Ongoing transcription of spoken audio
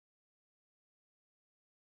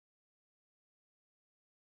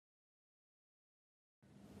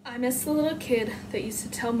I miss the little kid that used to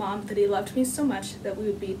tell Mom that he loved me so much that we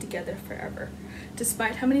would be together forever,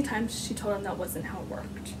 despite how many times she told him that wasn't how it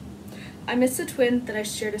worked. I miss the twin that I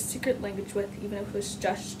shared a secret language with, even if it was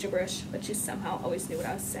just gibberish, but she somehow always knew what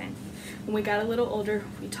I was saying. When we got a little older,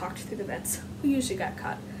 we talked through the vents. We usually got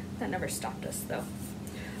caught. That never stopped us, though.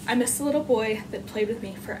 I miss the little boy that played with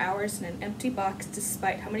me for hours in an empty box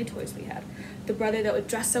despite how many toys we had. The brother that would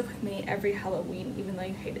dress up with me every Halloween even though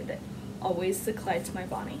you hated it. Always the Clyde to my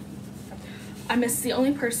Bonnie. I miss the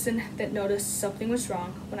only person that noticed something was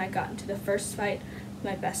wrong when I got into the first fight with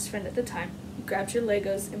my best friend at the time. He grabbed your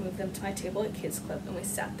Legos and moved them to my table at Kids Club, and we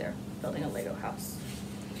sat there building a Lego house.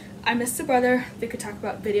 I miss the brother that could talk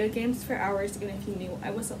about video games for hours even if he knew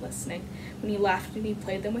I wasn't listening. When you laughed and you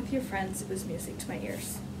played them with your friends, it was music to my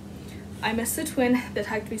ears. I miss the twin that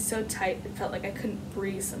hugged me so tight it felt like I couldn't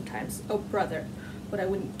breathe sometimes. Oh brother, what I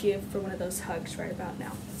wouldn't give for one of those hugs right about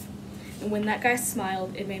now. And when that guy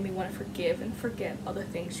smiled, it made me want to forgive and forget all the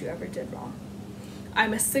things you ever did wrong. I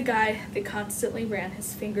miss the guy that constantly ran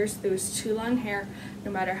his fingers through his too long hair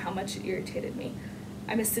no matter how much it irritated me.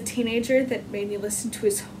 I miss the teenager that made me listen to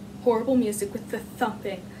his horrible music with the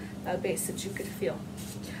thumping loud bass that you could feel.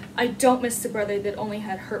 I don't miss the brother that only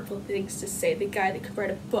had hurtful things to say, the guy that could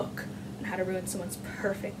write a book on how to ruin someone's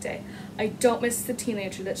perfect day. I don't miss the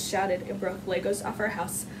teenager that shouted and broke Legos off our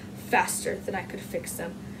house faster than I could fix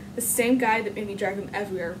them. The same guy that made me drive him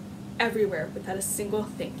everywhere without a single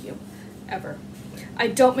thank you, ever. I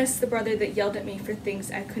don't miss the brother that yelled at me for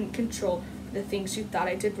things I couldn't control, for the things you thought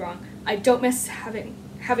I did wrong. I don't miss having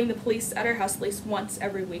the police at our house at least once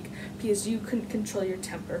every week because you couldn't control your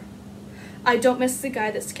temper. I don't miss the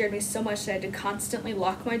guy that scared me so much that I had to constantly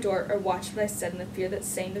lock my door or watch what I said in the fear that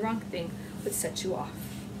saying the wrong thing would set you off.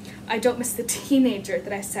 I don't miss the teenager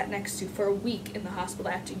that I sat next to for a week in the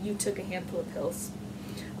hospital after you took a handful of pills.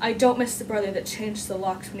 I don't miss the brother that changed the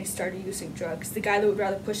locks when he started using drugs, the guy that would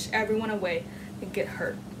rather push everyone away than get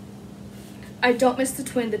hurt. I don't miss the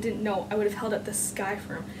twin that didn't know I would have held up the sky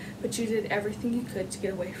for him, but you did everything you could to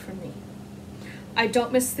get away from me. I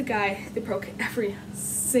don't miss the guy that broke every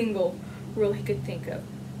single rule he could think of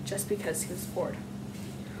just because he was bored.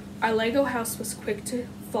 Our Lego house was quick to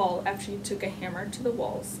fall after you took a hammer to the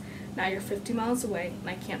walls. Now you're 50 miles away and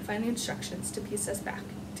I can't find the instructions to piece us back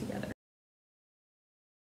together.